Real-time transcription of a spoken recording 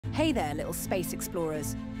Hey there, little space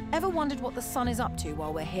explorers. Ever wondered what the sun is up to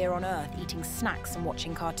while we're here on Earth eating snacks and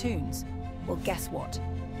watching cartoons? Well, guess what?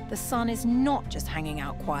 The sun is not just hanging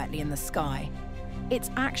out quietly in the sky.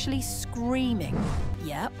 It's actually screaming.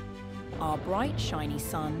 Yep, our bright, shiny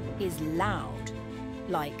sun is loud.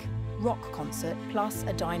 Like rock concert plus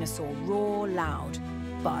a dinosaur roar loud.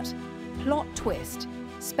 But, plot twist,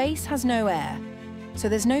 space has no air, so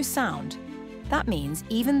there's no sound. That means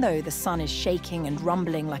even though the sun is shaking and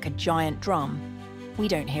rumbling like a giant drum, we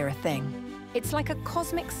don't hear a thing. It's like a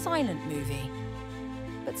cosmic silent movie.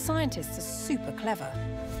 But scientists are super clever.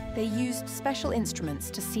 They used special instruments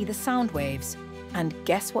to see the sound waves. And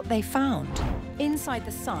guess what they found? Inside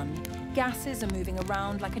the sun, gases are moving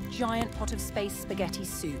around like a giant pot of space spaghetti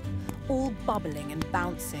soup, all bubbling and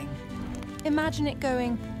bouncing. Imagine it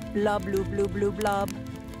going blub, blub, blub, blub, blub.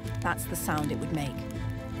 That's the sound it would make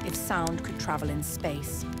if sound could travel in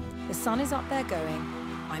space. The sun is up there going,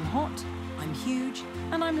 I'm hot, I'm huge,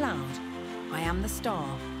 and I'm loud. I am the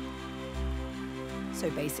star. So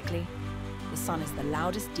basically, the sun is the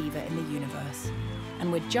loudest diva in the universe.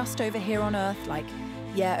 And we're just over here on Earth like,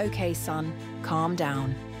 yeah, okay, sun, calm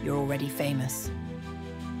down, you're already famous.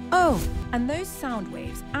 Oh, and those sound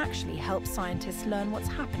waves actually help scientists learn what's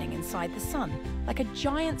happening inside the sun, like a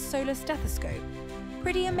giant solar stethoscope.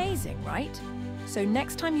 Pretty amazing, right? So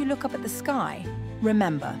next time you look up at the sky,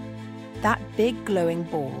 remember, that big glowing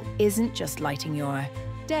ball isn't just lighting your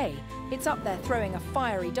day. It's up there throwing a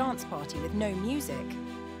fiery dance party with no music.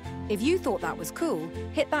 If you thought that was cool,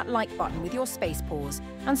 hit that like button with your space paws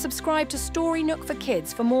and subscribe to Story Nook for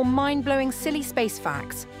Kids for more mind-blowing silly space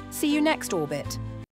facts. See you next orbit.